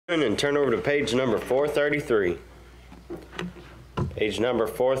And turn over to page number 433. Page number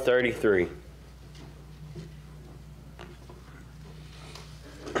 433.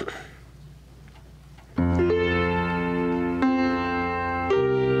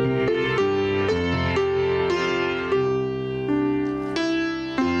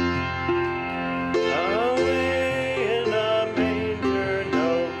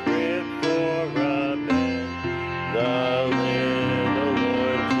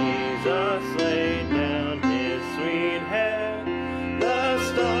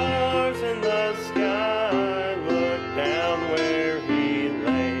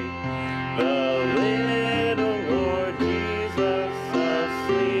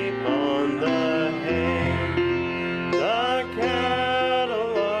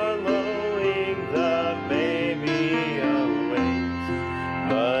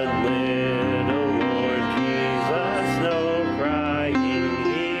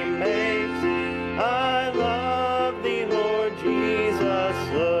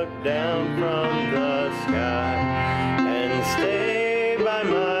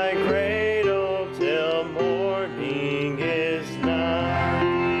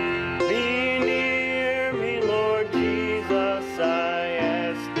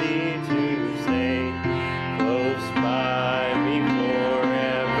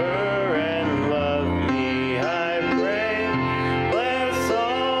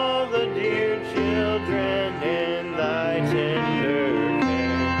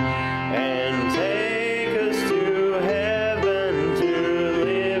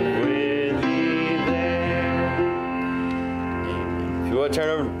 Turn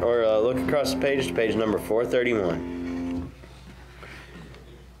over or look across the page to page number 431.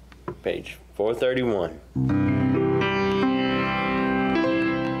 Page 431.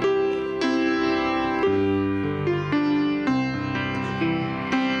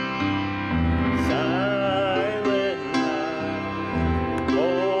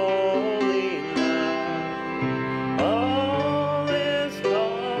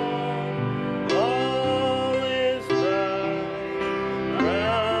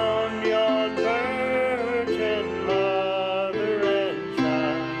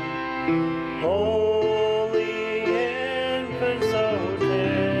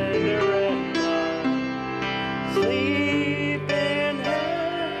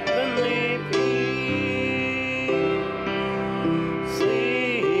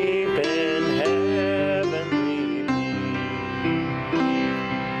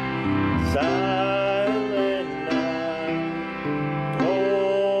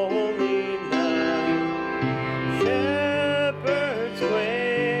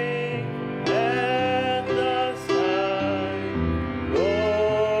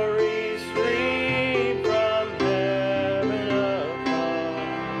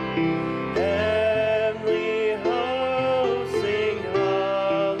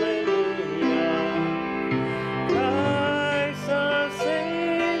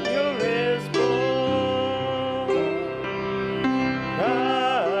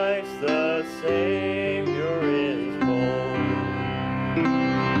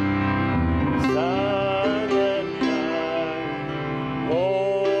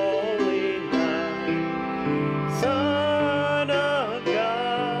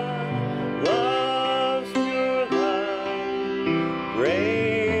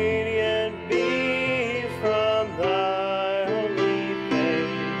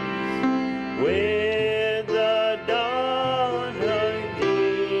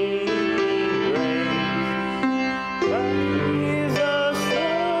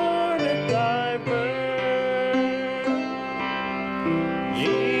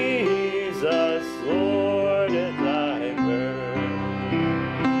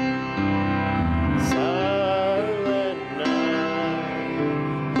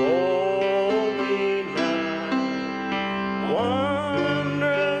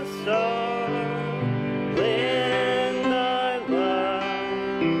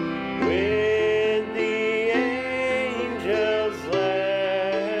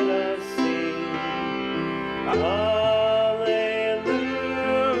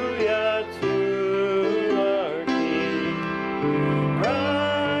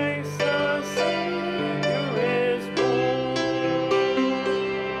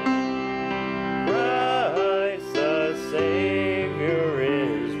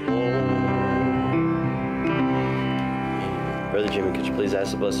 Please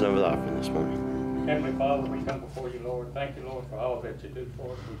ask the blessing over the offering this morning. Heavenly Father, we come before you, Lord. Thank you, Lord, for all that you do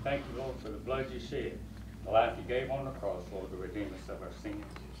for us. We thank you, Lord, for the blood you shed, the life you gave on the cross, Lord, to redeem us of our sins.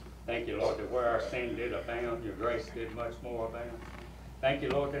 Thank you, Lord, that where our sin did abound, your grace did much more abound. Thank you,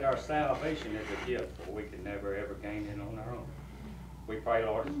 Lord, that our salvation is a gift, for we can never ever gain it on our own. We pray,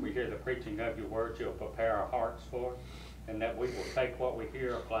 Lord, as we hear the preaching of your word, you'll prepare our hearts for it, and that we will take what we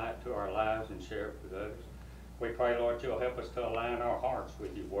hear, apply it to our lives, and share it with others. We pray, Lord, you'll help us to align our hearts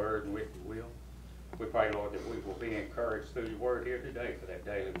with your word and with your will. We pray, Lord, that we will be encouraged through your word here today for that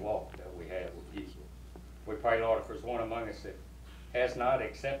daily walk that we have with you. We pray, Lord, if there's one among us that has not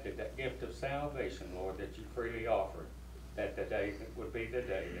accepted that gift of salvation, Lord, that you freely offer, that the day would be the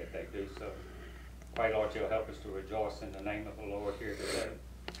day that they do so. Pray, Lord, you'll help us to rejoice in the name of the Lord here today.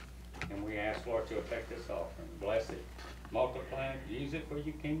 And we ask, Lord, you'll take this offering, bless it, multiply it, use it for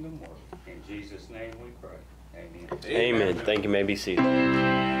your kingdom work. In Jesus' name we pray. Amen. Amen. Thank you. May be seated.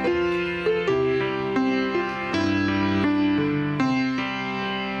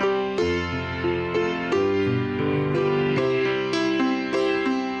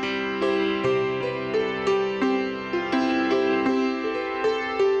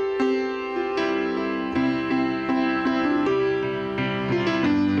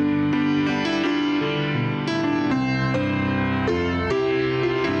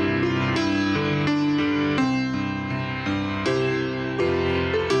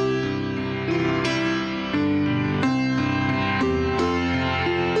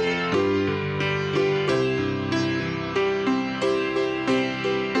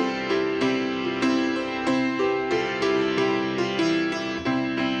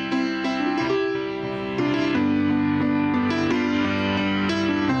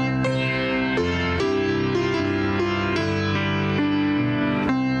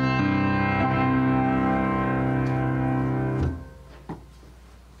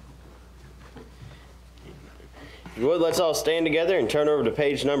 If you would, let's all stand together and turn over to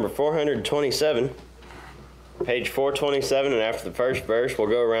page number 427. Page 427, and after the first verse, we'll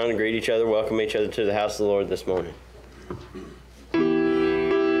go around and greet each other, welcome each other to the house of the Lord this morning.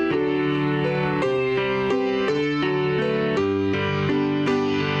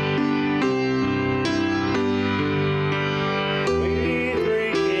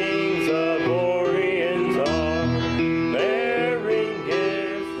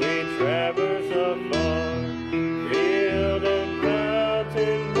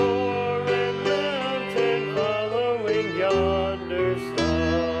 Yonder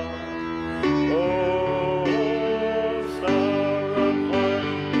star, oh,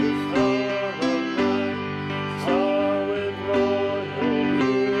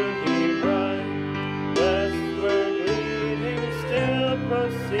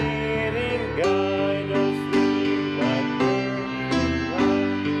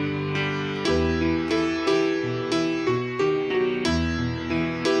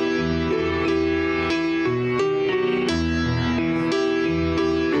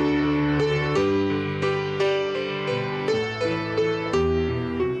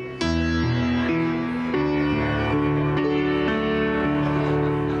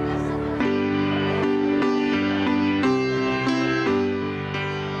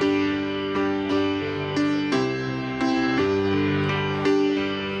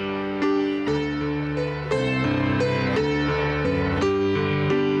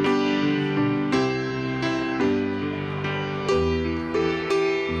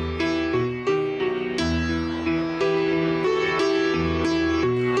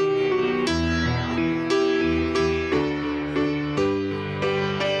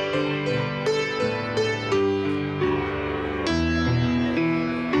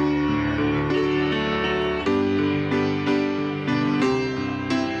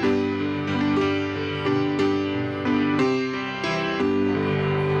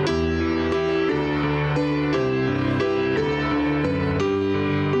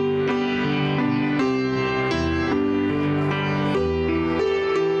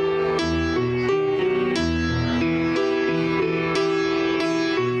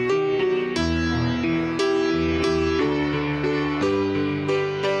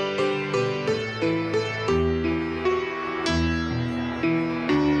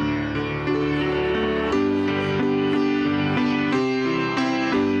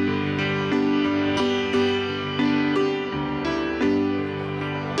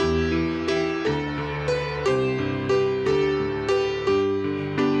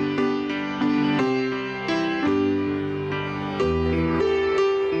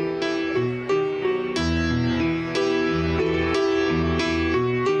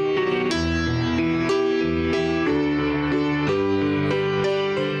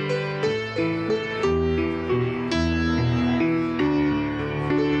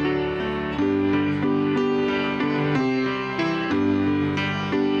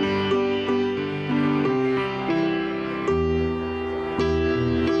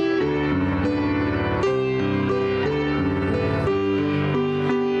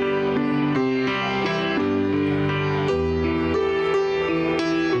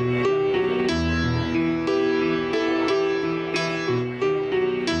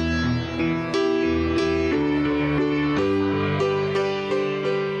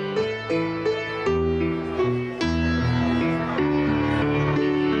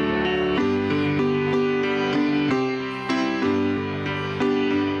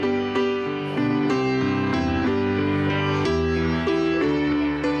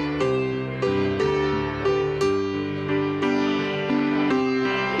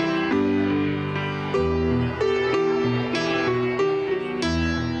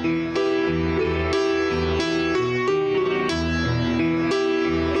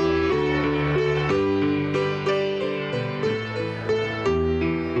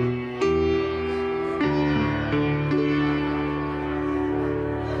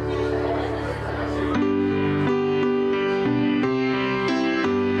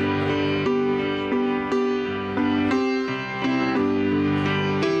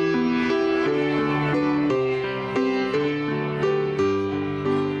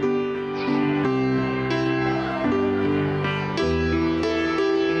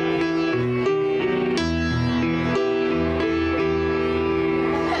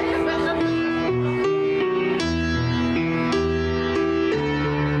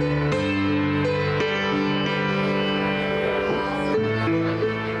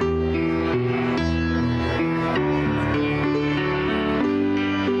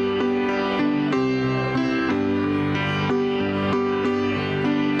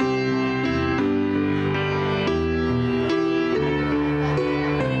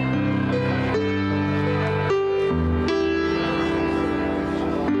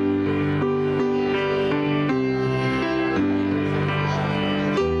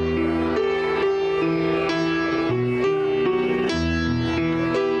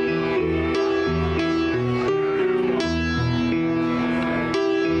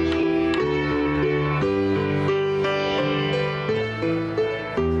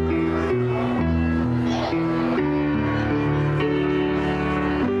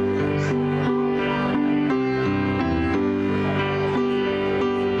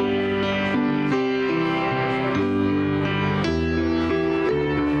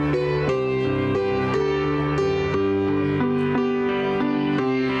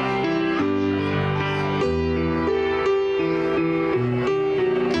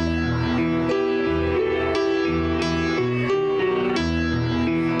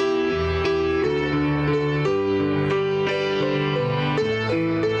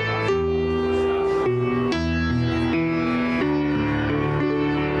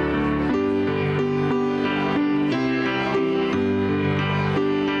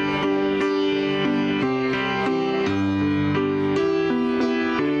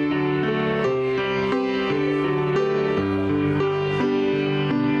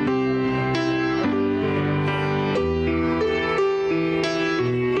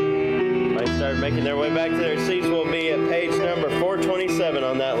 start making their way back to their seats, we'll be at page number 427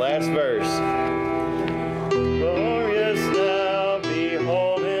 on that last verse. Glorious now,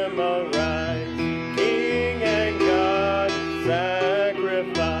 behold him arise, King and God,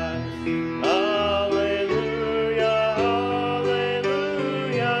 sacrifice. Hallelujah, hallelujah,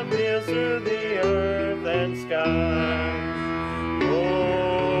 fills through the earth and sky.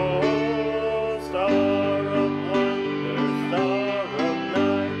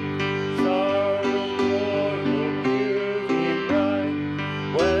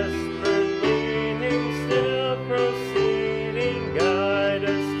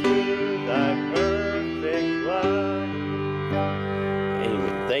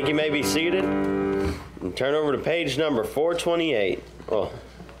 You may be seated and turn over to page number 428. Oh,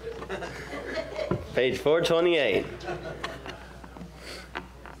 page 428.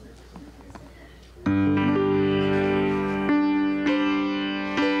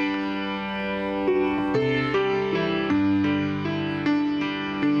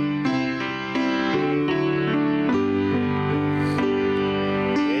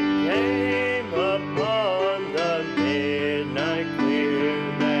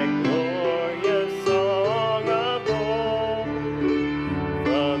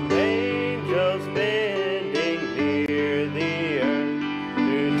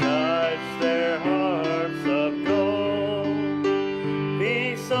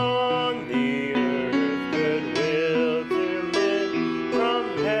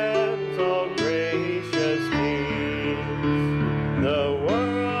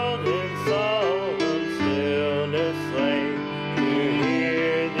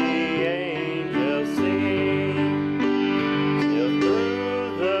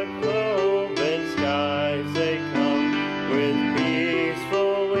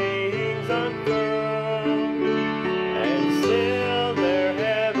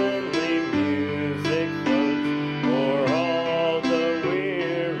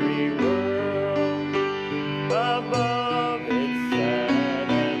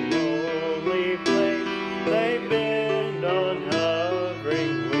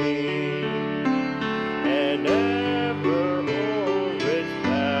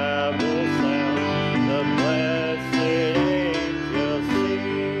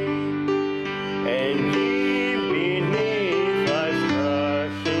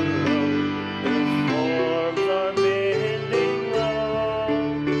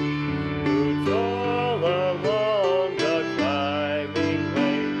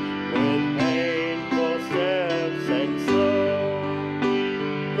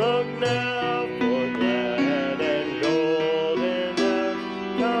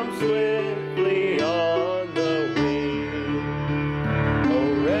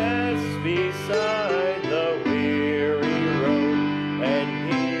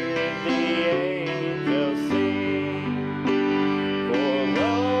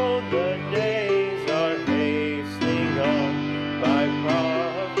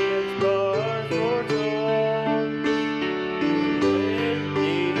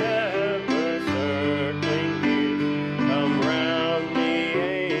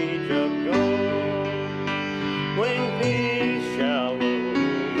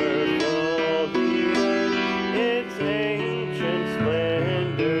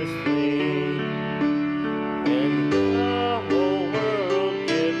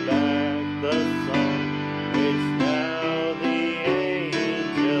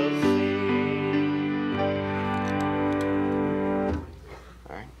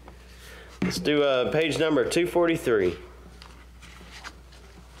 Let's do page number 243.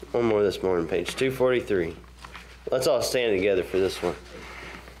 One more this morning, page 243. Let's all stand together for this one.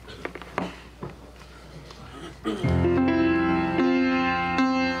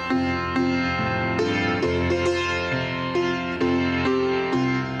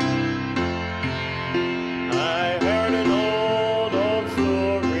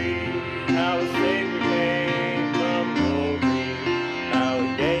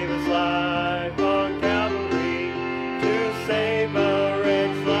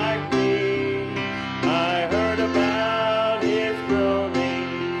 About his groaning.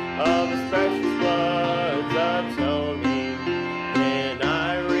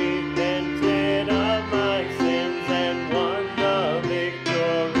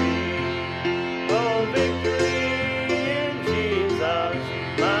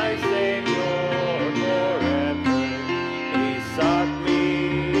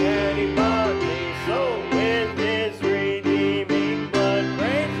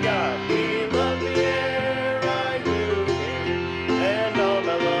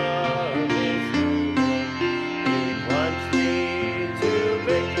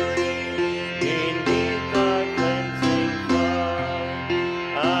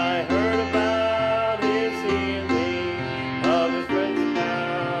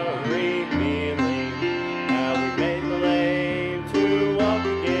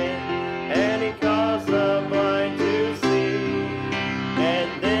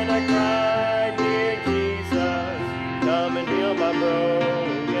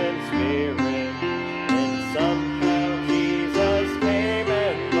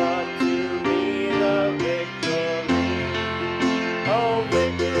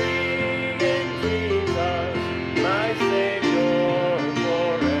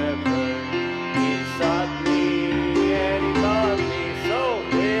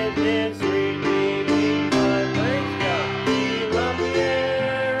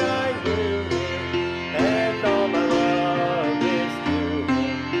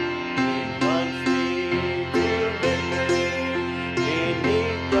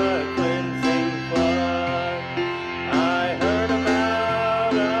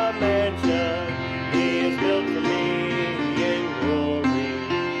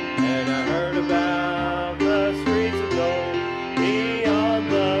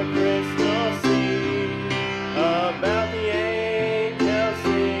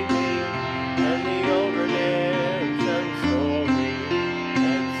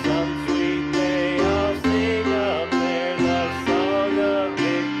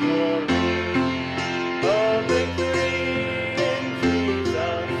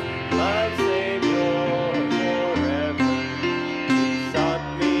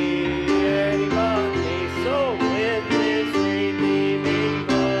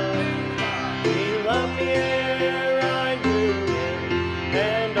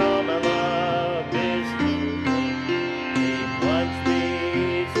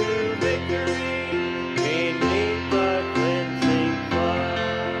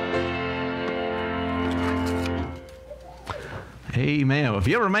 Amen. Well, if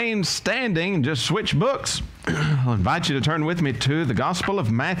you'll remain standing and just switch books, I'll invite you to turn with me to the Gospel of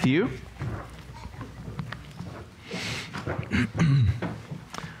Matthew.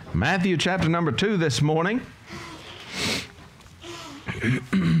 Matthew chapter number 2 this morning.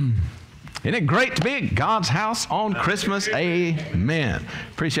 Isn't it great to be at God's house on Christmas? Amen.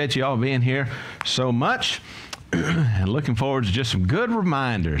 Appreciate you all being here so much. And looking forward to just some good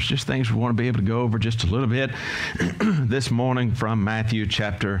reminders, just things we want to be able to go over just a little bit this morning from Matthew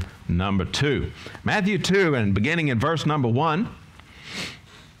chapter number 2. Matthew 2, and beginning in verse number 1.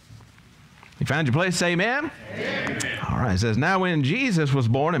 You found your place? Say amen. Amen. All right. It says, "Now when Jesus was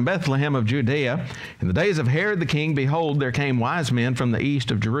born in Bethlehem of Judea, in the days of Herod the king, behold, there came wise men from the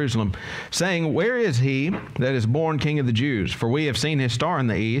east of Jerusalem, saying, Where is he that is born King of the Jews? For we have seen his star in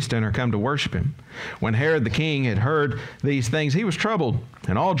the east, and are come to worship him. When Herod the king had heard these things, he was troubled,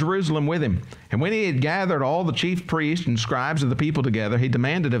 and all Jerusalem with him. And when he had gathered all the chief priests and scribes of the people together, he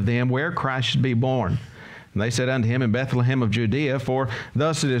demanded of them where Christ should be born. And they said unto him, In Bethlehem of Judea, for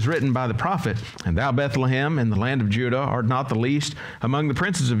thus it is written by the prophet, And thou, Bethlehem, in the land of Judah, art not the least among the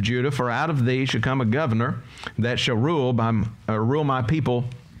princes of Judah, for out of thee shall come a governor that shall rule my people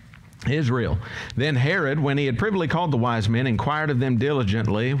Israel. Then Herod, when he had privily called the wise men, inquired of them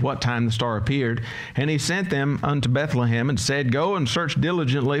diligently what time the star appeared. And he sent them unto Bethlehem, and said, Go and search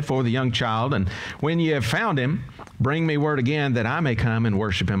diligently for the young child, and when ye have found him, bring me word again, that I may come and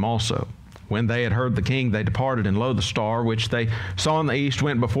worship him also. When they had heard the king, they departed, and lo, the star which they saw in the east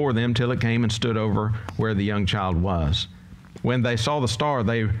went before them till it came and stood over where the young child was. When they saw the star,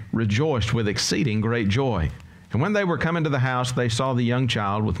 they rejoiced with exceeding great joy. And when they were come into the house, they saw the young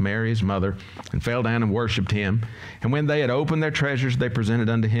child with Mary his mother, and fell down and worshipped him. And when they had opened their treasures, they presented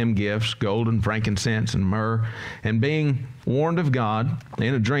unto him gifts, gold and frankincense and myrrh. And being warned of God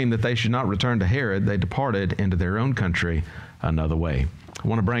in a dream that they should not return to Herod, they departed into their own country another way. I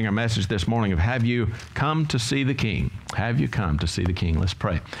want to bring our message this morning of have you come to see the King? Have you come to see the King? Let's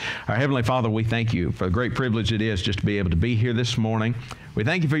pray. Our Heavenly Father, we thank you for the great privilege it is just to be able to be here this morning. We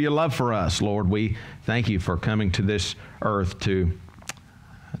thank you for your love for us, Lord. We thank you for coming to this earth to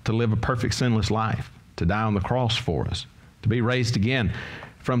live a perfect sinless life, to die on the cross for us, to be raised again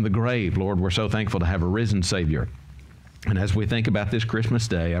from the grave. Lord, we're so thankful to have a risen Savior. And as we think about this Christmas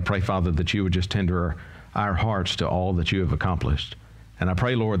day, I pray, Father, that you would just tender our hearts to all that you have accomplished. And I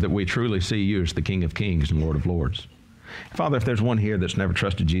pray, Lord, that we truly see you as the King of Kings and Lord of Lords. Father, if there's one here that's never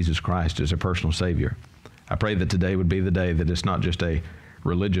trusted Jesus Christ as a personal Savior, I pray that today would be the day that it's not just a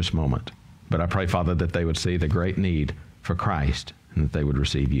religious moment, but I pray, Father, that they would see the great need for Christ and that they would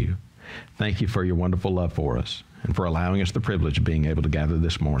receive you. Thank you for your wonderful love for us and for allowing us the privilege of being able to gather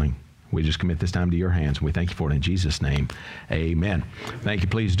this morning. We just commit this time to your hands, and we thank you for it in Jesus' name. Amen. Thank you.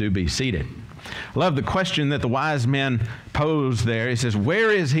 Please do be seated. I love the question that the wise men pose there. He says,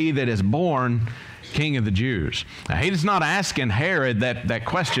 Where is he that is born King of the Jews? Now, he's not asking Herod that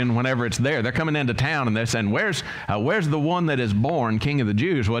question whenever it's there. They're coming into town and they're saying, where's the one that is born King of the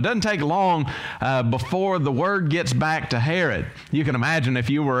Jews? Well, it doesn't take long before the word gets back to Herod. You can imagine if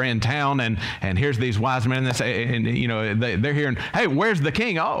you were in town and here's these wise men, they say, and you know, they're hearing, hey, where's the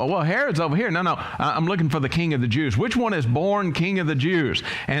king? Oh, well, Herod's over here. No, I'm looking for the King of the Jews. Which one is born King of the Jews?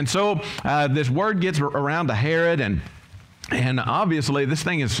 And so this word gets around to Herod, and obviously this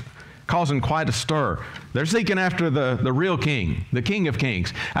thing is causing quite a stir. They're seeking after the real king, the King of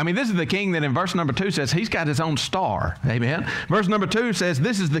Kings. I mean, this is the king that in verse number 2 says he's got his own star. Amen. Verse number 2 says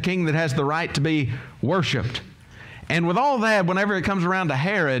this is the king that has the right to be worshiped. And with all that, whenever it comes around to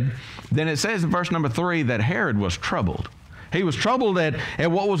Herod, then it says in verse number 3 that Herod was troubled. He was troubled at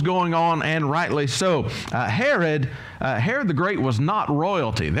what was going on, and rightly so. Herod the Great was not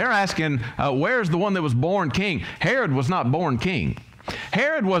royalty. They're asking, where's the one that was born king? Herod was not born king.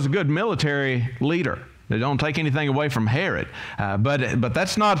 Herod was a good military leader. They don't take anything away from Herod, but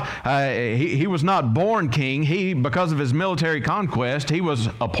that's not. He was not born king. Because of his military conquest, he was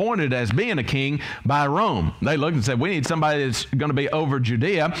appointed as being a king by Rome. They looked and said, "We need somebody that's going to be over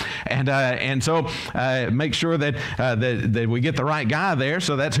Judea," and so make sure that we get the right guy there.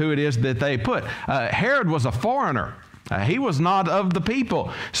 So that's who it is that they put. Herod was a foreigner. He was not of the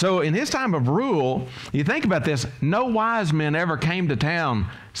people. So in his time of rule, you think about this, no wise men ever came to town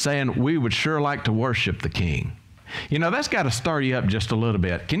saying, we would sure like to worship the king. You know, that's got to stir you up just a little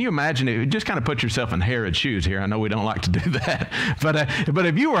bit. Can you imagine it? Just kind of put yourself in Herod's shoes here. I know we don't like to do that. But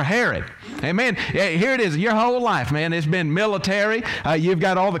if you were Herod, hey, man, here it is. Your whole life, man, it's been military. You've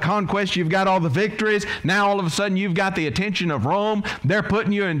got all the conquests. You've got all the victories. Now all of a sudden you've got the attention of Rome. They're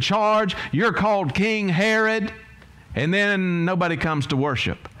putting you in charge. You're called King Herod. And then nobody comes to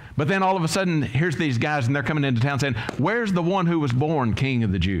worship. But then all of a sudden, here's these guys, and they're coming into town saying, where's the one who was born King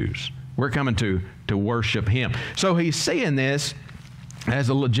of the Jews? We're coming to worship him. So he's seeing this as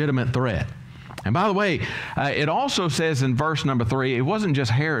a legitimate threat. And by the way, it also says in verse number 3, it wasn't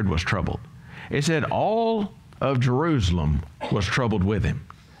just Herod was troubled. It said all of Jerusalem was troubled with him.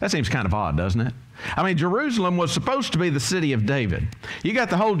 That seems kind of odd, doesn't it? I mean, Jerusalem was supposed to be the city of David. You got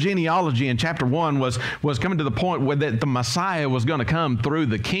the whole genealogy in chapter 1 was coming to the point where the Messiah was going to come through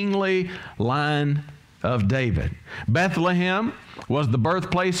the kingly line of David. Bethlehem was the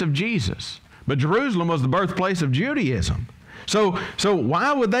birthplace of Jesus, but Jerusalem was the birthplace of Judaism. So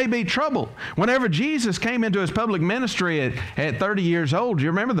why would they be troubled? Whenever Jesus came into his public ministry at 30 years old, you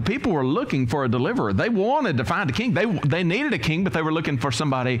remember the people were looking for a deliverer. They wanted to find a king. They needed a king, but they were looking for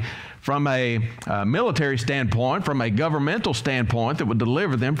somebody from a military standpoint, from a governmental standpoint that would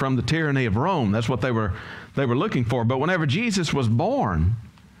deliver them from the tyranny of Rome. That's what they were looking for. But whenever Jesus was born,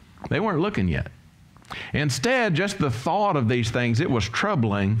 they weren't looking yet. Instead, just the thought of these things, it was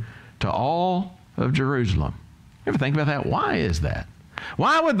troubling to all of Jerusalem. You ever think about that? Why is that?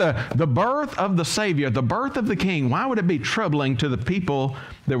 Why would the birth of the Savior, the birth of the King, why would it be troubling to the people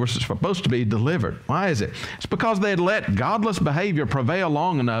that were supposed to be delivered? Why is it? It's because they had let godless behavior prevail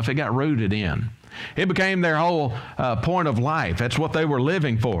long enough, it got rooted in. It became their whole point of life. That's what they were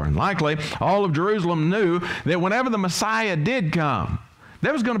living for. And likely, all of Jerusalem knew that whenever the Messiah did come,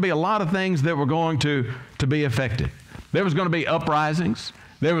 there was going to be a lot of things that were going to be affected. There was going to be uprisings.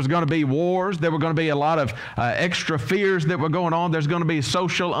 There was going to be wars. There were going to be a lot of extra fears that were going on. There's going to be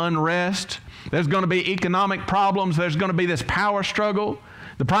social unrest. There's going to be economic problems. There's going to be this power struggle.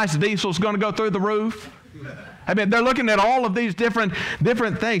 The price of diesel is going to go through the roof. I mean, they're looking at all of these different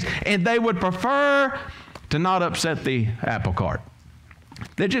things, and they would prefer to not upset the apple cart.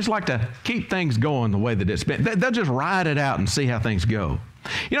 They just like to keep things going the way that it's been. They'll just ride it out and see how things go.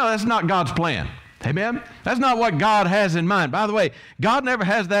 You know, that's not God's plan. Amen? That's not what God has in mind. By the way, God never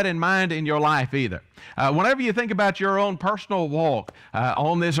has that in mind in your life either. Whenever you think about your own personal walk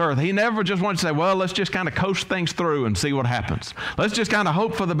on this earth, he never just wants to say, well, let's just kind of coast things through and see what happens. Let's just kind of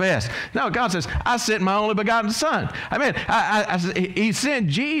hope for the best. No, God says, I sent my only begotten Son. I mean, he sent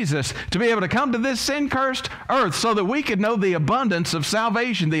Jesus to be able to come to this sin-cursed earth so that we could know the abundance of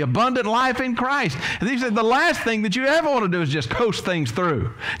salvation, the abundant life in Christ. And he said the last thing that you ever want to do is just coast things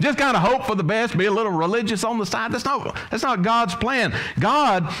through. Just kind of hope for the best, be a little religious on the side. That's not God's plan.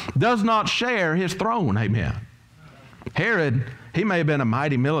 God does not share his throne. Amen. Herod, he may have been a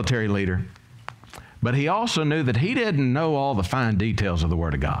mighty military leader, but he also knew that he didn't know all the fine details of the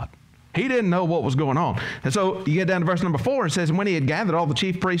Word of God. He didn't know what was going on. And so you get down to verse number 4, it says, and when he had gathered all the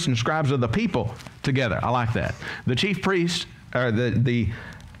chief priests and scribes of the people together. I like that. The chief priests, or the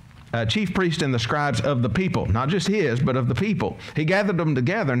chief priest and the scribes of the people, not just his, but of the people. He gathered them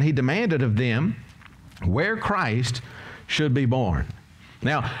together, and he demanded of them where Christ should be born.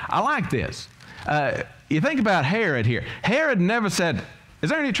 Now, I like this. You think about Herod here. Herod never said, is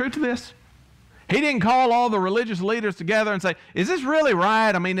there any truth to this? He didn't call all the religious leaders together and say, is this really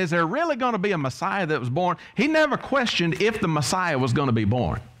right? I mean, is there really going to be a Messiah that was born? He never questioned if the Messiah was going to be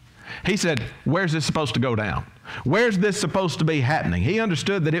born. He said, where's this supposed to go down? Where's this supposed to be happening? He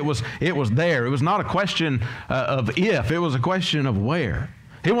understood that it was there. It was not a question of if. It was a question of where.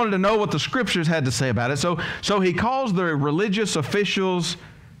 He wanted to know what the Scriptures had to say about it. So he calls the religious officials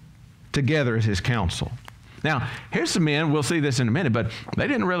together as his council. Now, here's some men, we'll see this in a minute, but they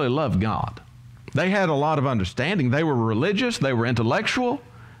didn't really love God. They had a lot of understanding. They were religious, they were intellectual,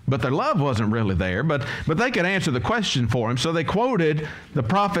 but their love wasn't really there. But they could answer the question for him. So they quoted the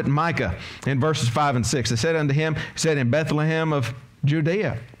prophet Micah in verses 5 and 6. They said unto him, he said, in Bethlehem of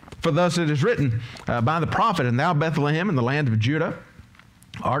Judea, for thus it is written by the prophet, and thou Bethlehem in the land of Judah,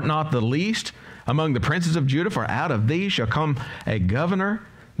 art not the least among the princes of Judah, for out of thee shall come a governor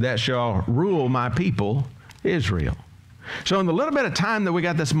that shall rule my people Israel. So in the little bit of time that we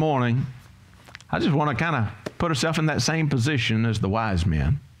got this morning, I just want to kind of put ourselves in that same position as the wise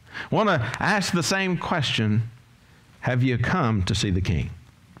men. I want to ask the same question, have you come to see the King?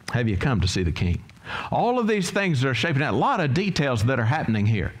 Have you come to see the King? All of these things are shaping out, a lot of details that are happening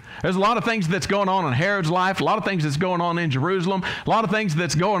here. There's a lot of things that's going on in Herod's life, a lot of things that's going on in Jerusalem, a lot of things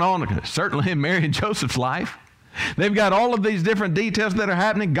that's going on certainly in Mary and Joseph's life. They've got all of these different details that are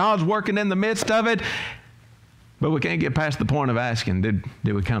happening. God's working in the midst of it. But we can't get past the point of asking, did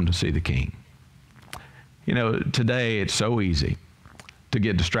we come to see the King? You know, today it's so easy to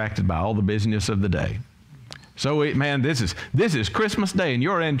get distracted by all the busyness of the day. So, man, this is Christmas Day, and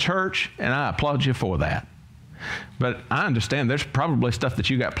you're in church, and I applaud you for that. But I understand there's probably stuff that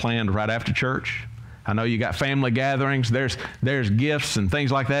you got planned right after church. I know you got family gatherings. There's gifts and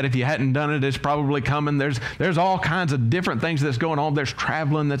things like that. If you hadn't done it, it's probably coming. There's all kinds of different things that's going on. There's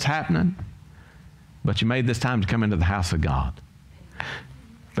traveling that's happening. But you made this time to come into the house of God.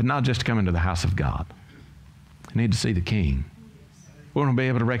 But not just to come into the house of God. You need to see the King. We want to be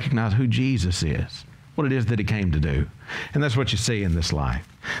able to recognize who Jesus is, what it is that he came to do. And that's what you see in this life.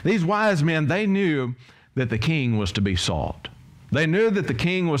 These wise men, they knew that the King was to be sought. They knew that the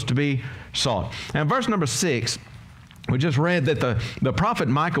King was to be sought. And verse number 6, we just read that the prophet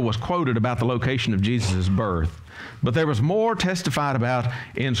Micah was quoted about the location of Jesus' birth. But there was more testified about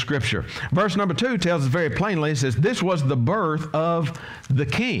in Scripture. Verse number 2 tells us very plainly, it says, this was the birth of the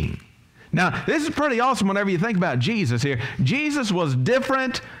King. Now, this is pretty awesome whenever you think about Jesus here. Jesus was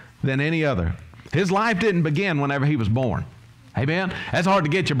different than any other. His life didn't begin whenever he was born. Amen? That's hard to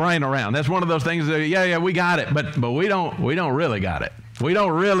get your brain around. That's one of those things that, yeah, we got it, but we don't really got it. We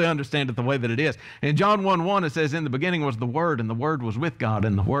don't really understand it the way that it is. In John 1:1, it says, in the beginning was the Word, and the Word was with God,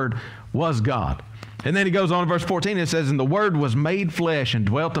 and the Word was God. And then he goes on in verse 14, it says, and the Word was made flesh and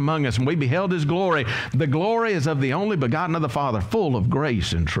dwelt among us, and we beheld his glory. The glory is of the only begotten of the Father, full of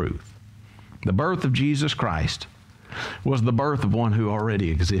grace and truth. The birth of Jesus Christ was the birth of one who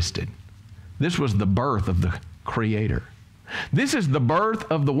already existed. This was the birth of the Creator. This is the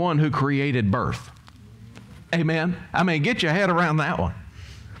birth of the one who created birth. Amen? I mean, get your head around that one.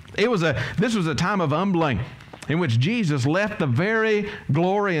 This was a time of humbling in which Jesus left the very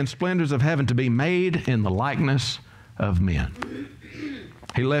glory and splendors of heaven to be made in the likeness of men.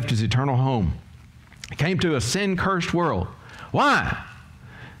 He left his eternal home. He came to a sin-cursed world. Why?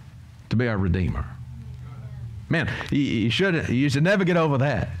 To be our Redeemer. Man, you should never get over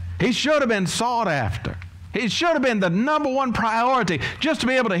that. He should have been sought after. He should have been the number one priority just to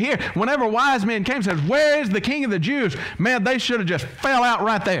be able to hear. Whenever wise men came and said, where is the King of the Jews? Man, they should have just fell out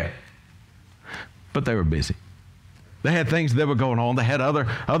right there. But they were busy. They had things that were going on. They had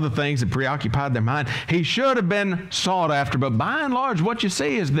other things that preoccupied their mind. He should have been sought after. But by and large, what you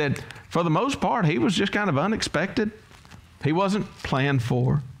see is that for the most part, he was just kind of unexpected. He wasn't planned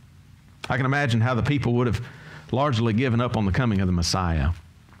for. I can imagine how the people would have largely given up on the coming of the Messiah.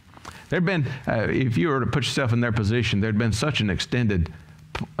 There'd been, if you were to put yourself in their position, there'd been such an extended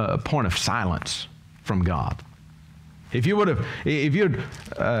point of silence from God. If you'd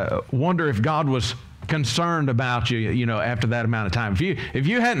wonder if God was concerned about you, after that amount of time. If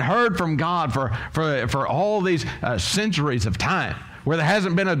you hadn't heard from God for all these centuries of time, where there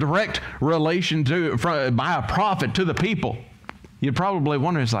hasn't been a direct relation by a prophet to the people, you'd probably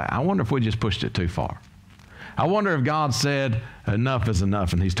wonder, I wonder if we just pushed it too far. I wonder if God said, enough is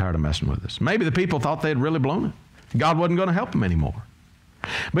enough, and he's tired of messing with us. Maybe the people thought they'd really blown it. God wasn't going to help them anymore.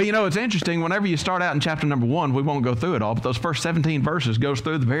 But it's interesting, whenever you start out in chapter number 1, we won't go through it all, but those first 17 verses goes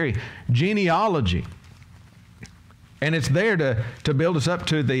through the very genealogy. And it's there to build us up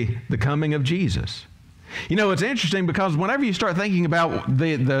to the coming of Jesus. It's interesting because whenever you start thinking about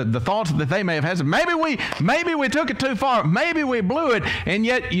the thoughts that they may have had, maybe we took it too far, maybe we blew it, and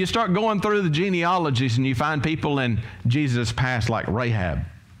yet you start going through the genealogies and you find people in Jesus' past like Rahab,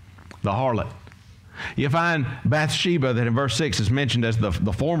 the harlot. You find Bathsheba that in verse 6 is mentioned as the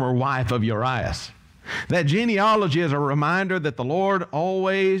former wife of Uriah. That genealogy is a reminder that the Lord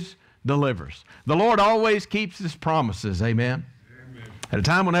always delivers. The Lord always keeps his promises. Amen? Amen. At a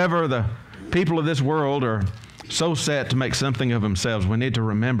time whenever the people of this world are so set to make something of themselves, we need to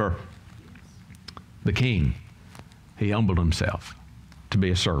remember the King. He humbled himself to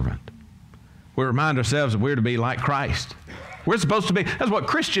be a servant. We remind ourselves that we're to be like Christ. We're supposed to be. That's what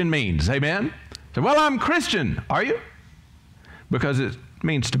Christian means. Amen? So, well, I'm Christian. Are you? Because it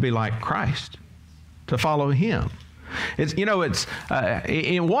means to be like Christ, to follow him.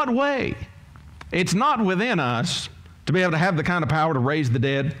 In what way? It's not within us to be able to have the kind of power to raise the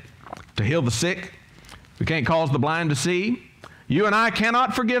dead, to heal the sick. We can't cause the blind to see. You and I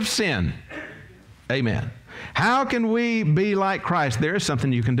cannot forgive sin. Amen. How can we be like Christ? There is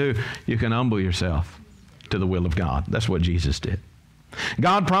something you can do. You can humble yourself to the will of God. That's what Jesus did.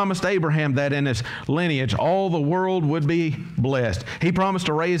 God promised Abraham that in his lineage all the world would be blessed. He promised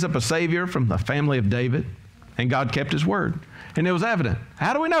to raise up a Savior from the family of David, and God kept his word. And it was evident.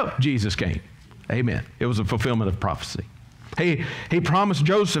 How do we know? Jesus came. Amen. It was a fulfillment of prophecy. He promised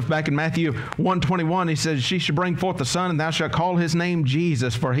Joseph back in Matthew 1:21, he says, she shall bring forth a son, and thou shalt call his name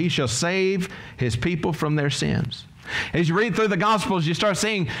Jesus, for he shall save his people from their sins. As you read through the Gospels, you start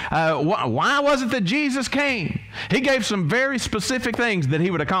seeing, why was it that Jesus came? He gave some very specific things that he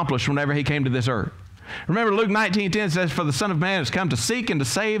would accomplish whenever he came to this earth. Remember, Luke 19:10 says, for the Son of Man has come to seek and to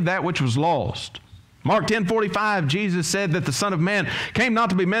save that which was lost. Mark 10:45, Jesus said that the Son of Man came not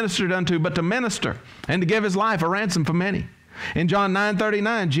to be ministered unto, but to minister, and to give his life a ransom for many. In John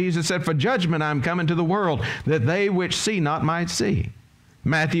 9:39, Jesus said, for judgment I am come into the world, that they which see not might see.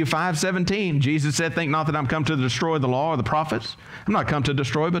 Matthew 5:17, Jesus said, think not that I'm come to destroy the law or the prophets. I'm not come to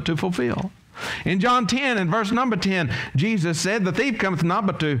destroy, but to fulfill. In John 10, in verse number 10, Jesus said, the thief cometh not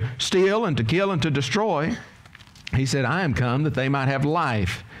but to steal and to kill and to destroy. He said, I am come that they might have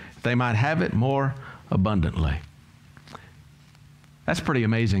life, that they might have it more abundantly. That's pretty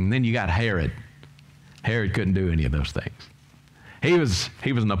amazing. Then you got Herod. Herod couldn't do any of those things. He was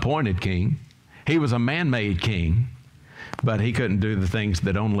an appointed king. He was a man-made king, but he couldn't do the things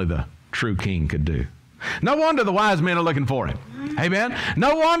that only the true king could do. No wonder the wise men are looking for him. Amen.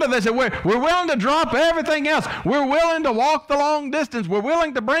 No wonder they said, we're willing to drop everything else. We're willing to walk the long distance. We're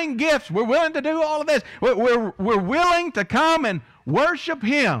willing to bring gifts. We're willing to do all of this. We're willing to come and worship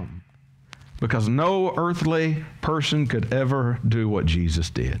him, because no earthly person could ever do what Jesus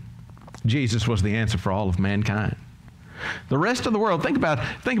did. Jesus was the answer for all of mankind. The rest of the world, think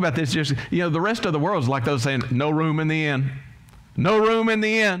about this. Just, the rest of the world is like those saying, no room in the inn. No room in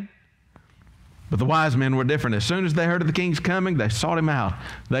the inn. But the wise men were different. As soon as they heard of the king's coming, they sought him out.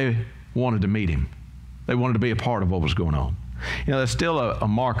 They wanted to meet him. They wanted to be a part of what was going on. That's still a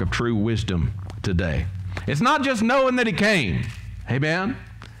mark of true wisdom today. It's not just knowing that he came. Amen.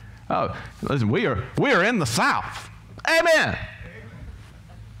 Oh, listen, we are in the South. Amen.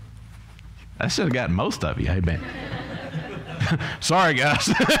 I should have gotten most of you. Amen. Sorry, guys.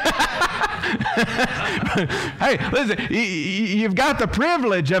 Hey, listen, you've got the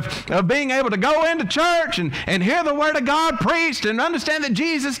privilege of being able to go into church and hear the Word of God preached and understand that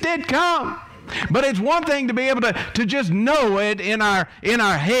Jesus did come. But it's one thing to be able to just know it in our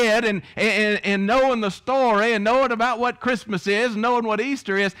head and knowing the story and knowing about what Christmas is, knowing what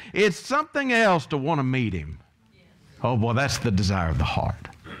Easter is. It's something else to want to meet him. Oh boy, that's the desire of the heart.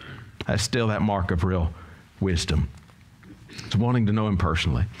 That's still that mark of real wisdom. It's wanting to know him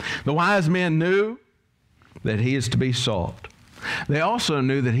personally. The wise men knew that he is to be sought. They also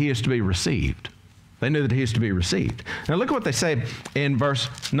knew that he is to be received. They knew that he is to be received. Now look at what they say in verse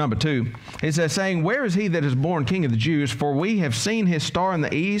number 2. It says, saying, where is he that is born King of the Jews? For we have seen his star in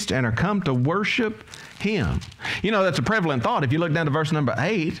the east and are come to worship him. That's a prevalent thought. If you look down to verse number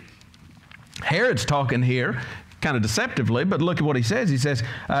 8, Herod's talking here kind of deceptively, but look at what he says. He says,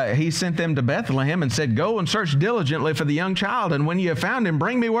 he sent them to Bethlehem and said, go and search diligently for the young child, and when you have found him,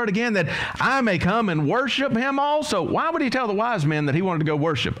 bring me word again that I may come and worship him also. Why would he tell the wise men that he wanted to go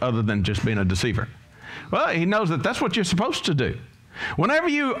worship other than just being a deceiver? Well, he knows that that's what you're supposed to do. Whenever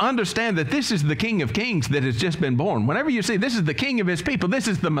you understand that this is the King of Kings that has just been born, whenever you see this is the King of his people, this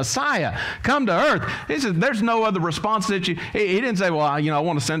is the Messiah come to earth, there's no other response that he didn't say, well, I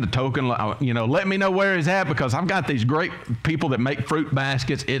want to send a token, let me know where he's at because I've got these great people that make fruit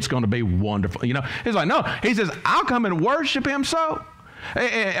baskets. It's going to be wonderful. He's like, no, he says, I'll come and worship him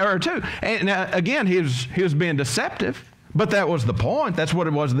or two. And again, he was being deceptive. But that was the point. That's what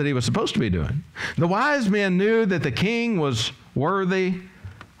it was that he was supposed to be doing. The wise men knew that the king was worthy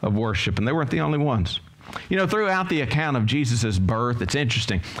of worship, and they weren't the only ones. Throughout the account of Jesus' birth, it's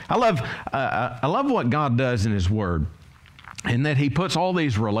interesting. I love what God does in his word, in that he puts all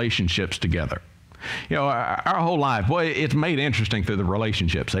these relationships together. Our whole life, boy, it's made interesting through the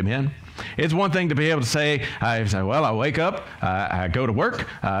relationships, amen? It's one thing to be able to say, well, I wake up, I go to work,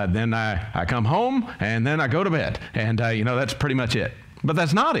 then I come home, and then I go to bed. And, that's pretty much it. But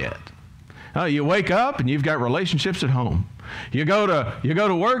that's not it. You wake up, and you've got relationships at home. You go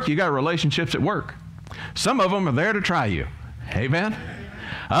to work, you got relationships at work. Some of them are there to try you. Amen?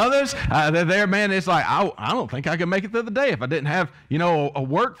 Others, they're there, man, it's like, I don't think I could make it through the day if I didn't have, a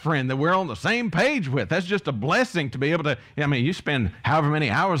work friend that we're on the same page with. That's just a blessing to be able to, you spend however many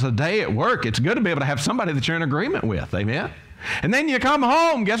hours a day at work. It's good to be able to have somebody that you're in agreement with. Amen? And then you come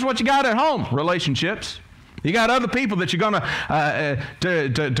home. Guess what you got at home? Relationships. You got other people that you're going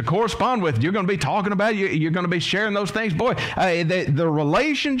to correspond with. You're going to be talking about. You're going to be sharing those things. Boy, the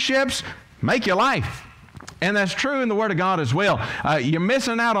relationships make your life. And that's true in the Word of God as well. You're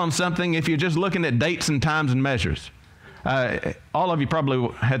missing out on something if you're just looking at dates and times and measures. All of you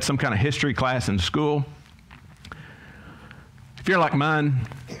probably had some kind of history class in school. If you're like mine,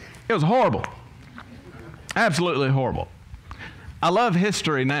 it was horrible. Absolutely horrible. I love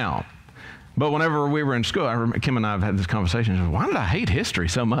history now. But whenever we were in school, I remember Kim and I have had this conversation. Why did I hate history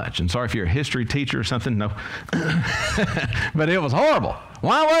so much? And sorry if you're a history teacher or something. No. But it was horrible.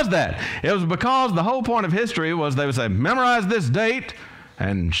 Why was that? It was because the whole point of history was they would say, memorize this date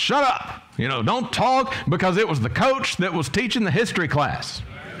and shut up. Don't talk, because it was the coach that was teaching the history class.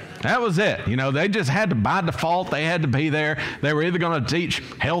 That was it. You know, they just had to, by default, they had to be there. They were either going to teach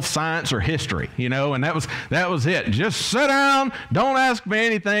health science or history, you know, and that was it. Just sit down, don't ask me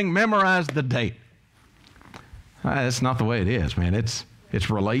anything, memorize the date. That's not the way it is, man. It's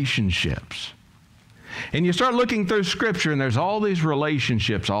relationships. And you start looking through Scripture, and there's all these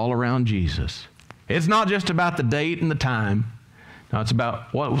relationships all around Jesus. It's not just about the date and the time. No, it's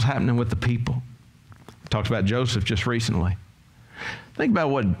about what was happening with the people. We talked about Joseph just recently. Think about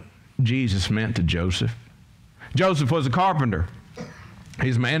what Jesus meant to Joseph. Joseph was a carpenter.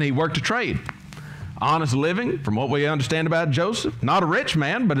 He's a man, he worked a trade. Honest living, from what we understand about Joseph. Not a rich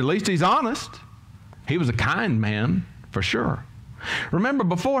man, but at least he's honest. He was a kind man, for sure. Remember,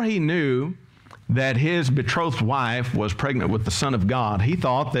 before he knew that his betrothed wife was pregnant with the Son of God, he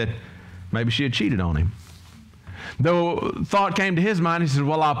thought that maybe she had cheated on him. Though thought came to his mind, he said,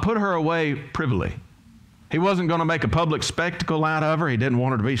 well, I'll put her away privily. He wasn't going to make a public spectacle out of her. He didn't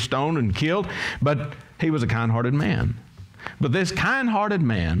want her to be stoned and killed, but he was a kind-hearted man. But this kind-hearted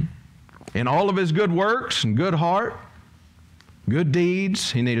man, in all of his good works and good heart, good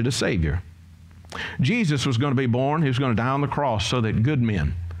deeds, he needed a Savior. Jesus was going to be born. He was going to die on the cross so that good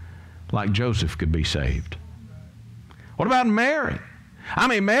men like Joseph could be saved. What about Mary? I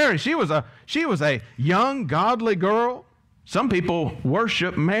mean, Mary, she was a young, godly girl. Some people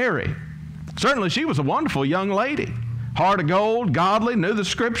worship Mary. Certainly, she was a wonderful young lady. Heart of gold, godly, knew the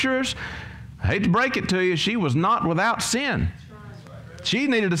Scriptures. I hate to break it to you, she was not without sin. She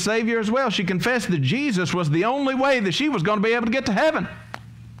needed a Savior as well. She confessed that Jesus was the only way that she was going to be able to get to heaven.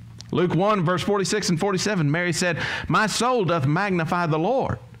 Luke 1, verse 46 and 47, Mary said, my soul doth magnify the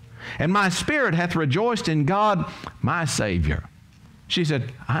Lord, and my spirit hath rejoiced in God, my Savior. She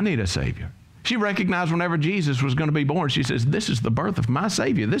said, I need a Savior. She recognized whenever Jesus was going to be born, she says, this is the birth of my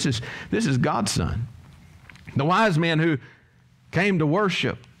Savior. This is God's Son. The wise men who came to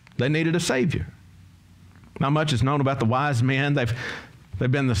worship, they needed a Savior. Not much is known about the wise men.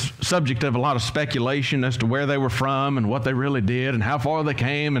 They've been the subject of a lot of speculation as to where they were from and what they really did and how far they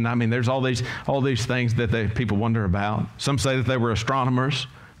came. And I mean, there's all these things that people wonder about. Some say that they were astronomers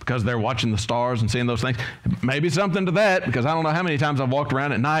because they're watching the stars and seeing those things. Maybe something to that, because I don't know how many times I've walked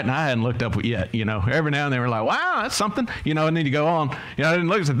around at night and I hadn't looked up yet. You know, every now and then we're like, wow, that's something. You know, I need to go on. You know, I didn't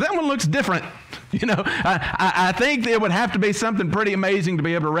look and say, that one looks different. You know, I think it would have to be something pretty amazing to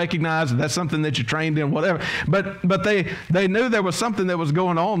be able to recognize that that's something that you're trained in, whatever. But they knew there was something that was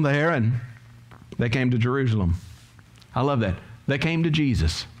going on there, and they came to Jerusalem. I love that. They came to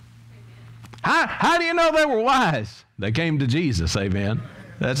Jesus. How do you know they were wise? They came to Jesus, amen.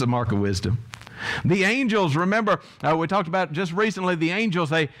 That's a mark of wisdom. The angels, remember, we talked about just recently, the angels,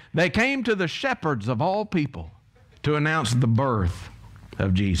 they came to the shepherds of all people to announce the birth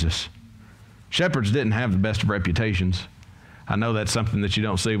of Jesus. Shepherds didn't have the best of reputations. I know that's something that you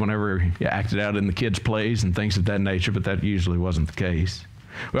don't see whenever you acted out in the kids' plays and things of that nature, but that usually wasn't the case.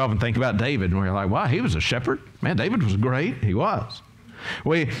 We often think about David, and we're like, wow, he was a shepherd. Man, David was great. He was.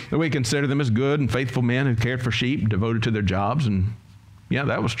 We consider them as good and faithful men who cared for sheep, devoted to their jobs, and yeah,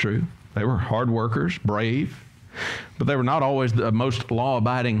 that was true. They were hard workers, brave, but they were not always the most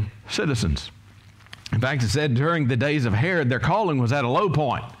law-abiding citizens. In fact, it said during the days of Herod, their calling was at a low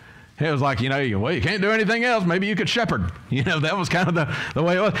point. It was like, you can't do anything else. Maybe you could shepherd. You know, that was kind of the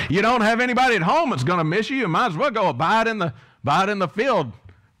way it was. You don't have anybody at home that's going to miss you. You might as well go abide in the field,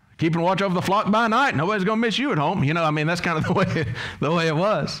 keeping watch over the flock by night. Nobody's going to miss you at home. You know, I mean, that's kind of the way it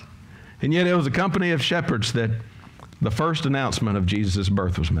was. And yet it was a company of shepherds that the first announcement of Jesus'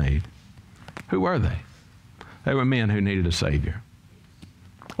 birth was made. Who were they? They were men who needed a Savior.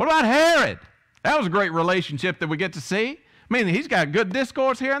 What about Herod? That was a great relationship that we get to see. I mean, he's got good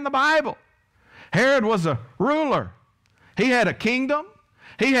discourse here in the Bible. Herod was a ruler. He had a kingdom.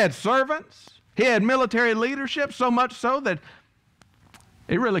 He had servants. He had military leadership, so much so that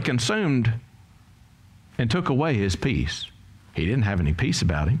it really consumed and took away his peace. He didn't have any peace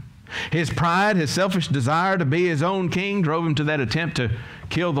about him. His pride, his selfish desire to be his own king drove him to that attempt to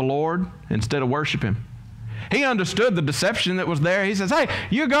kill the Lord instead of worship him. He understood the deception that was there. He says, hey,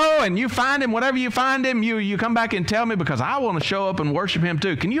 you go and you find him. Whatever you find him, you come back and tell me, because I want to show up and worship him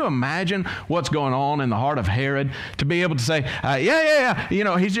too. Can you imagine what's going on in the heart of Herod to be able to say, yeah. You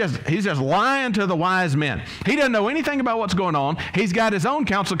know, he's just lying to the wise men. He doesn't know anything about what's going on. He's got his own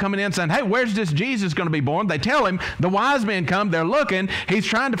counsel coming in saying, hey, where's this Jesus going to be born? They tell him. The wise men come. They're looking. He's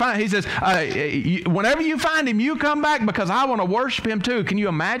trying to find. He says, whenever you find him, you come back because I want to worship him too. Can you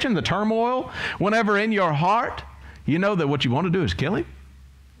imagine the turmoil whenever in your heart you know that what you want to do is kill him?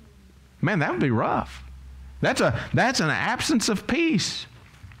 Man, that would be rough. That's an absence of peace.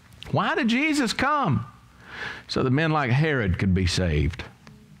 Why did Jesus come? So that men like Herod could be saved.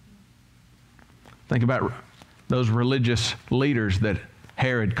 Think about those religious leaders that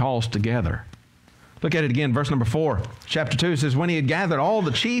Herod calls together. Look at it again, verse number 4. Chapter 2 says, when he had gathered all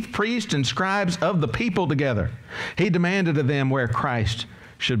the chief priests and scribes of the people together, he demanded of them where Christ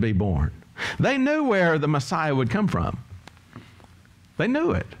should be born. They knew where the Messiah would come from. They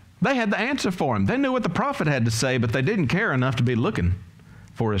knew it. They had the answer for him. They knew what the prophet had to say, but they didn't care enough to be looking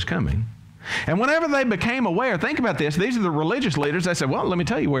for his coming. And whenever they became aware, think about this, these are the religious leaders, they said, well, let me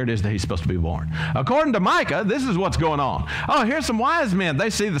tell you where it is that he's supposed to be born. According to Micah, this is what's going on. Oh, here's some wise men. They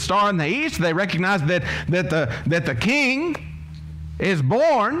see the star in the east. They recognize that the king is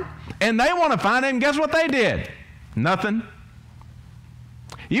born, and they want to find him. Guess what they did? Nothing.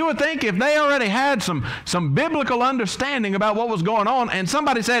 You would think if they already had some biblical understanding about what was going on, and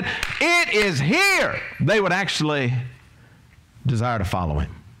somebody said, it is here, they would actually desire to follow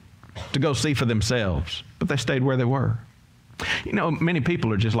him, to go see for themselves. But they stayed where they were. You know, many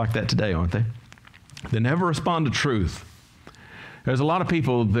people are just like that today, aren't they? They never respond to truth. There's a lot of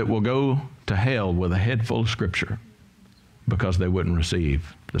people that will go to hell with a head full of Scripture because they wouldn't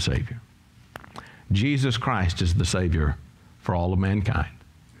receive the Savior. Jesus Christ is the Savior for all of mankind.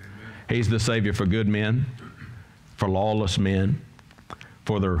 He's the Savior for good men, for lawless men,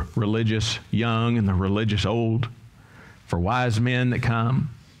 for the religious young and the religious old, for wise men that come,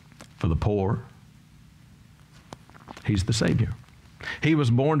 for the poor. He's the Savior. He was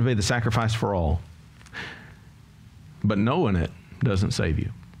born to be the sacrifice for all. But knowing it doesn't save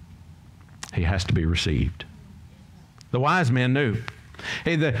you. He has to be received. The wise men knew.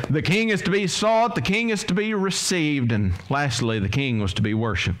 Hey, the king is to be sought, the king is to be received, and lastly, the king was to be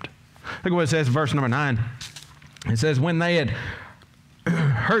worshiped. Look at what it says in verse number 9. It says, when they had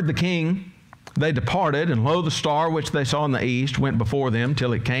heard the king, they departed, and lo, the star which they saw in the east went before them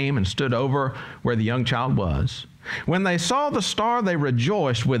till it came and stood over where the young child was. When they saw the star, they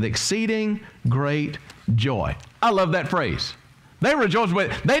rejoiced with exceeding great joy. I love that phrase. They rejoiced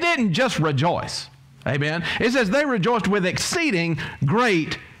with, they didn't just rejoice. Amen. It says they rejoiced with exceeding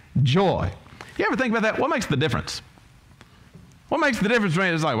great joy. You ever think about that? What makes the difference? What makes the difference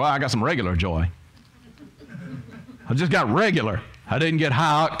between it's like, well, I got some regular joy. I just got regular. I didn't get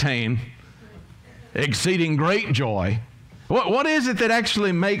high octane, exceeding great joy. What is it that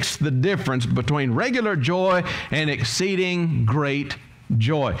actually makes the difference between regular joy and exceeding great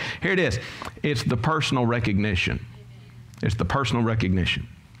joy? Here it is. It's the personal recognition. It's the personal recognition.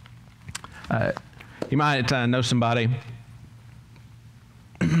 You might know somebody,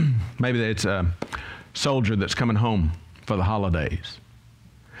 maybe it's a soldier that's coming home for the holidays.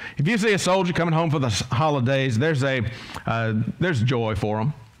 If you see a soldier coming home for the holidays, there's joy for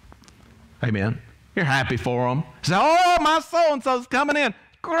them. Amen. You're happy for them. Say, oh, my so-and-so's coming in.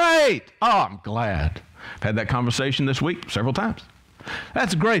 Great. Oh, I'm glad. I've had that conversation this week several times.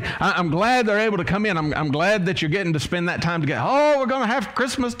 That's great. I'm glad they're able to come in. I'm glad that you're getting to spend that time together. Oh, we're going to have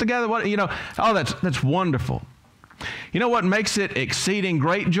Christmas together. What, you know, oh, that's wonderful. You know what makes it exceeding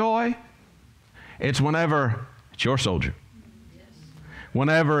great joy? It's whenever it's your soldier.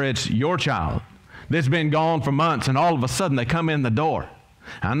 Whenever it's your child that's been gone for months and all of a sudden they come in the door.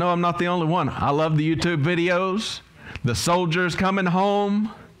 I know I'm not the only one. I love the YouTube videos. The soldiers coming home.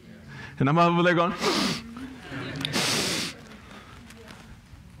 And I'm over there going,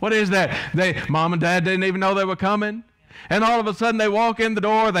 what is that? Mom and Dad didn't even know they were coming. And all of a sudden they walk in the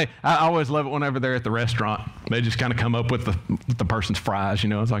door. I always love it whenever they're at the restaurant. They just kind of come up with the person's fries. You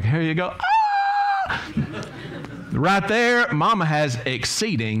know, it's like, here you go. Ah! Right there, Mama has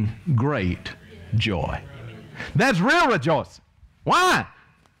exceeding great joy. That's real rejoicing. Why?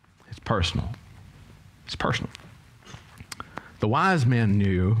 It's personal. It's personal. The wise men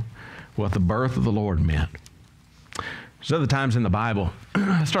knew what the birth of the Lord meant. There's other times in the Bible,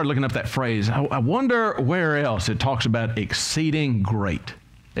 I started looking up that phrase. I wonder where else it talks about exceeding great.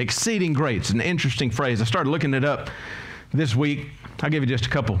 Exceeding great. It's an interesting phrase. I started looking it up this week. I'll give you just a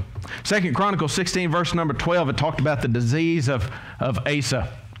couple. 2 Chronicles 16, verse number 12, it talked about the disease of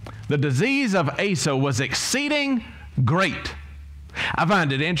Asa. The disease of Asa was exceeding great. I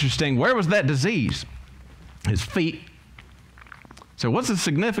find it interesting. Where was that disease? His feet. So what's the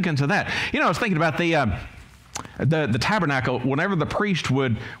significance of that? You know, I was thinking about the tabernacle. Whenever the priest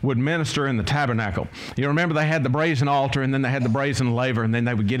would minister in the tabernacle, you remember they had the brazen altar and then they had the brazen laver, and then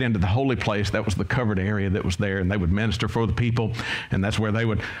they would get into the holy place. That was the covered area that was there, and they would minister for the people, and that's where they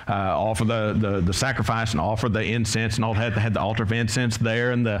would offer the sacrifice and offer the incense and all that. They had the altar of incense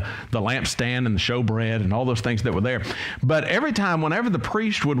there and the lampstand and the showbread and all those things that were there. But every time, whenever the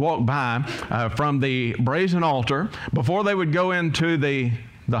priest would walk by from the brazen altar, before they would go into the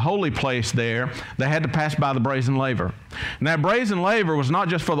the holy place there, they had to pass by the brazen laver. And that brazen laver was not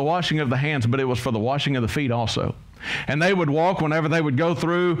just for the washing of the hands, but it was for the washing of the feet also. And they would walk whenever they would go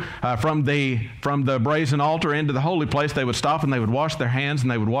through from the brazen altar into the holy place. They would stop and they would wash their hands and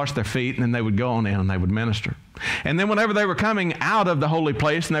they would wash their feet, and then they would go on in and they would minister. And then whenever they were coming out of the holy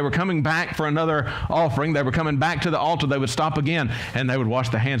place and they were coming back for another offering, they were coming back to the altar, they would stop again and they would wash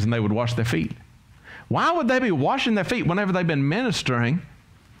their hands and they would wash their feet. Why would they be washing their feet whenever they've been ministering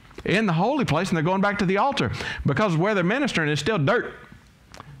in the holy place and they're going back to the altar? Because where they're ministering is still dirt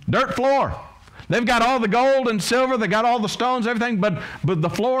floor. They've got all the gold and silver, they got all the stones, everything, but the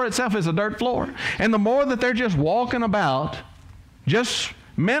floor itself is a dirt floor. And the more that they're just walking about, just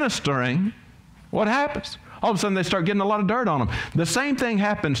ministering, what happens? All of a sudden they start getting a lot of dirt on them. The same thing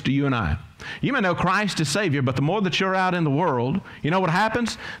happens to you and I. You may know Christ is Savior, but the more that you're out in the world, you know what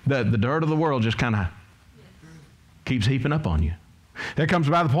happens? The dirt of the world just kind of keeps heaping up on you. There comes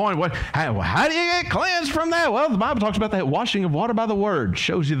by the point, how do you get cleansed from that? Well, the Bible talks about that washing of water by the Word.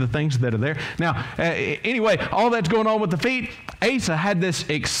 Shows you the things that are there. Now, anyway, all that's going on with the feet. Asa had this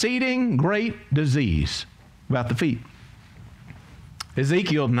exceeding great disease about the feet.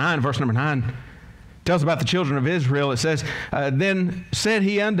 Ezekiel 9, verse number 9, tells about the children of Israel. It says, Then said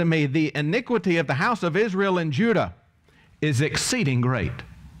he unto me, the iniquity of the house of Israel and Judah is exceeding great.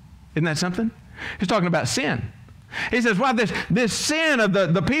 Isn't that something? He's talking about sin. He says, well, this sin of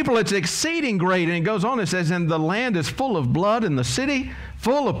the people, it's exceeding great. And it goes on, it says, and the land is full of blood, and the city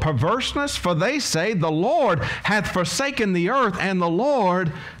full of perverseness. For they say, the Lord hath forsaken the earth, and the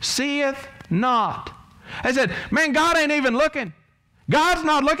Lord seeth not. I said, man, God ain't even looking. God's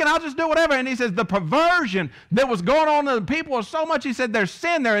not looking. I'll just do whatever. And he says, the perversion that was going on in the people was so much, he said, their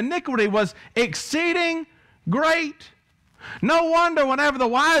sin, their iniquity was exceeding great. No wonder whenever the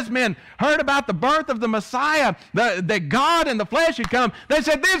wise men heard about the birth of the Messiah, that God in the flesh had come, they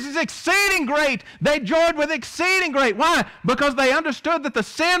said, this is exceeding great. They joyed with exceeding great. Why? Because they understood that the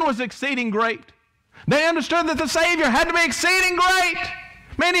sin was exceeding great. They understood that the Savior had to be exceeding great.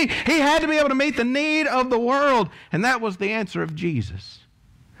 Man, he had to be able to meet the need of the world. And that was the answer of Jesus.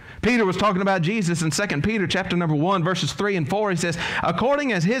 Peter was talking about Jesus in 2 Peter chapter number 1, verses 3 and 4. He says,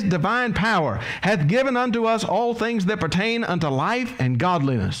 according as his divine power hath given unto us all things that pertain unto life and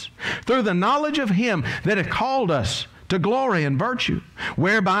godliness, through the knowledge of him that hath called us to glory and virtue,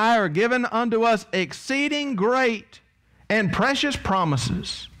 whereby are given unto us exceeding great and precious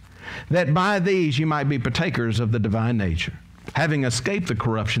promises, that by these you might be partakers of the divine nature, having escaped the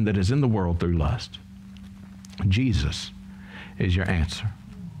corruption that is in the world through lust. Jesus is your answer.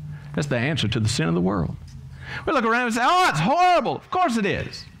 That's the answer to the sin of the world. We look around and say, oh, it's horrible. Of course it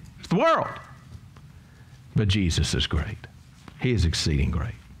is. It's the world. But Jesus is great. He is exceeding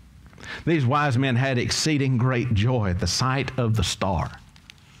great. These wise men had exceeding great joy at the sight of the star.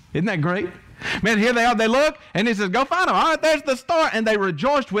 Isn't that great? Man, here they are. They look, and he says, go find them. All right, there's the star. And they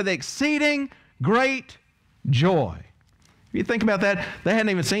rejoiced with exceeding great joy. If you think about that, they haven't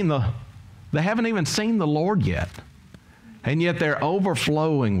even seen the Lord yet. And yet they're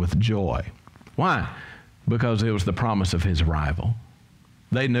overflowing with joy. Why? Because it was the promise of his arrival.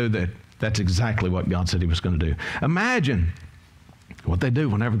 They knew that that's exactly what God said he was going to do. Imagine what they do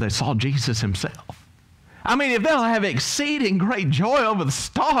whenever they saw Jesus himself. I mean, if they'll have exceeding great joy over the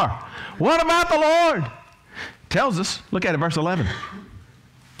star, what about the Lord? Tells us, look at it, verse 11.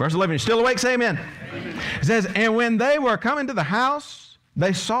 Verse 11, you still awake? Say amen. Amen. It says, and when they were coming to the house,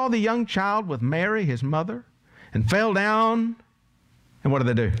 they saw the young child with Mary, his mother, and fell down, and what did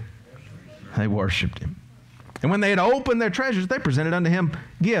they do? They worshiped him. And when they had opened their treasures, they presented unto him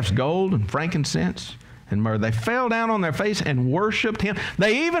gifts, gold and frankincense and myrrh. They fell down on their face and worshiped him.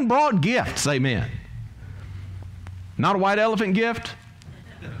 They even brought gifts, amen. Not a white elephant gift.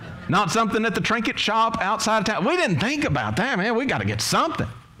 Not something at the trinket shop outside of town. We didn't think about that, man. We got to get something.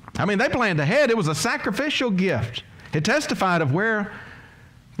 I mean, they planned ahead. It was a sacrificial gift. It testified of where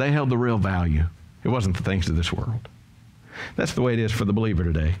they held the real value. It wasn't the things of this world. That's the way it is for the believer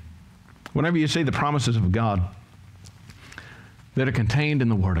today. Whenever you see the promises of God that are contained in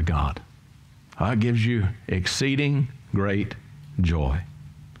the Word of God, it gives you exceeding great joy.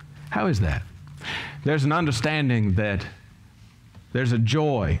 How is that? There's an understanding that there's a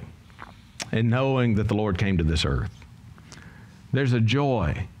joy in knowing that the Lord came to this earth. There's a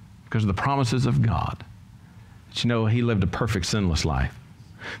joy because of the promises of God that you know he lived a perfect sinless life.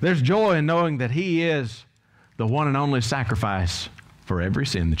 There's joy in knowing that he is the one and only sacrifice for every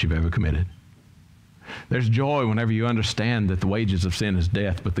sin that you've ever committed. There's joy whenever you understand that the wages of sin is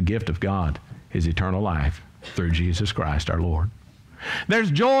death, but the gift of God is eternal life through Jesus Christ our Lord.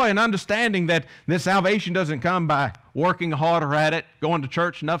 There's joy in understanding that this salvation doesn't come by working harder at it, going to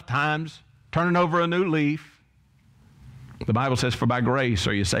church enough times, turning over a new leaf. The Bible says, for by grace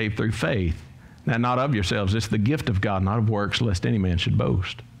are you saved through faith. That not of yourselves, it's the gift of God, not of works, lest any man should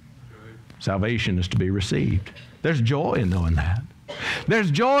boast. Salvation is to be received. There's joy in knowing that. There's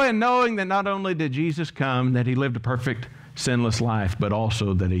joy in knowing that not only did Jesus come, that he lived a perfect, sinless life, but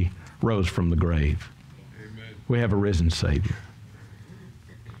also that he rose from the grave. Amen. We have a risen Savior.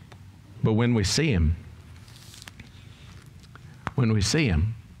 But when we see him,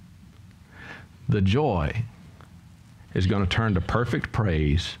 the joy is going to turn to perfect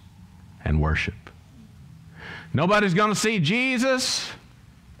praise and worship. Nobody's going to see Jesus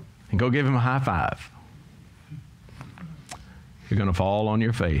and go give him a high five. You're going to fall on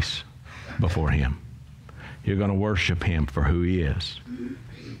your face before him. You're going to worship him for who he is,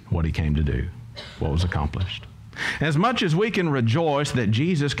 what he came to do, what was accomplished. As much as we can rejoice that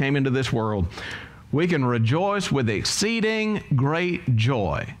Jesus came into this world, we can rejoice with exceeding great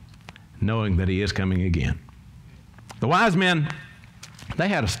joy, knowing that he is coming again. The wise men, they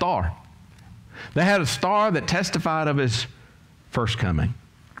had a star. They had a star that testified of his first coming.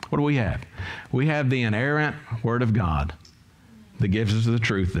 What do we have? We have the inerrant Word of God that gives us the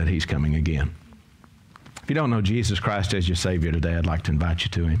truth that he's coming again. If you don't know Jesus Christ as your Savior today, I'd like to invite you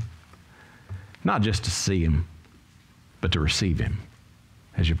to him. Not just to see him, but to receive him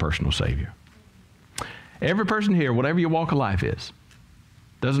as your personal Savior. Every person here, whatever your walk of life is,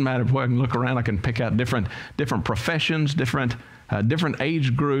 doesn't matter if I can look around, I can pick out different professions, different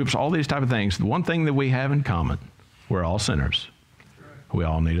age groups, all these type of things. The one thing that we have in common, we're all sinners. We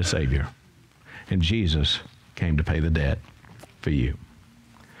all need a Savior. And Jesus came to pay the debt for you.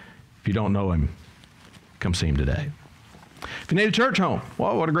 If you don't know him, come see him today. If you need a church home,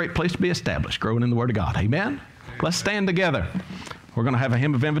 well, what a great place to be established, growing in the Word of God. Amen? Let's stand together. We're going to have a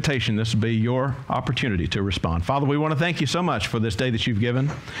hymn of invitation. This will be your opportunity to respond. Father, we want to thank you so much for this day that you've given.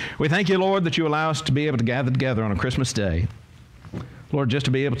 We thank you, Lord, that you allow us to be able to gather together on a Christmas day. Lord, just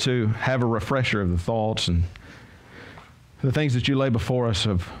to be able to have a refresher of the thoughts and the things that you lay before us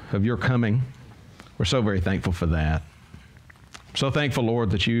of your coming. We're so very thankful for that. So thankful,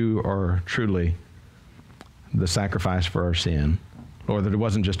 Lord, that you are truly the sacrifice for our sin. Lord, that it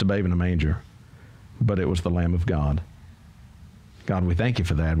wasn't just a babe in a manger, but it was the Lamb of God. God, we thank you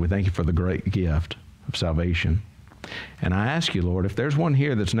for that. We thank you for the great gift of salvation. And I ask you, Lord, if there's one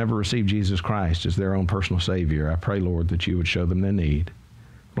here that's never received Jesus Christ as their own personal Savior, I pray, Lord, that you would show them their need.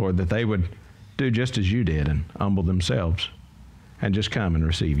 Lord, that they would do just as you did and humble themselves and just come and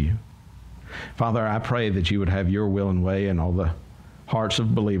receive you. Father, I pray that you would have your will and way in all the hearts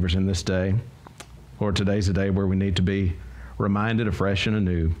of believers in this day. Lord, today's a day where we need to be reminded afresh and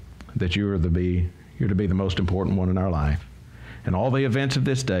anew that you're to be the most important one in our life. And all the events of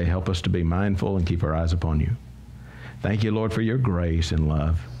this day, help us to be mindful and keep our eyes upon you. Thank you, Lord, for your grace and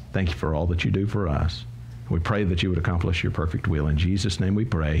love. Thank you for all that you do for us. We pray that you would accomplish your perfect will. In Jesus' name we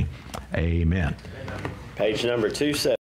pray. Amen. Page number 270.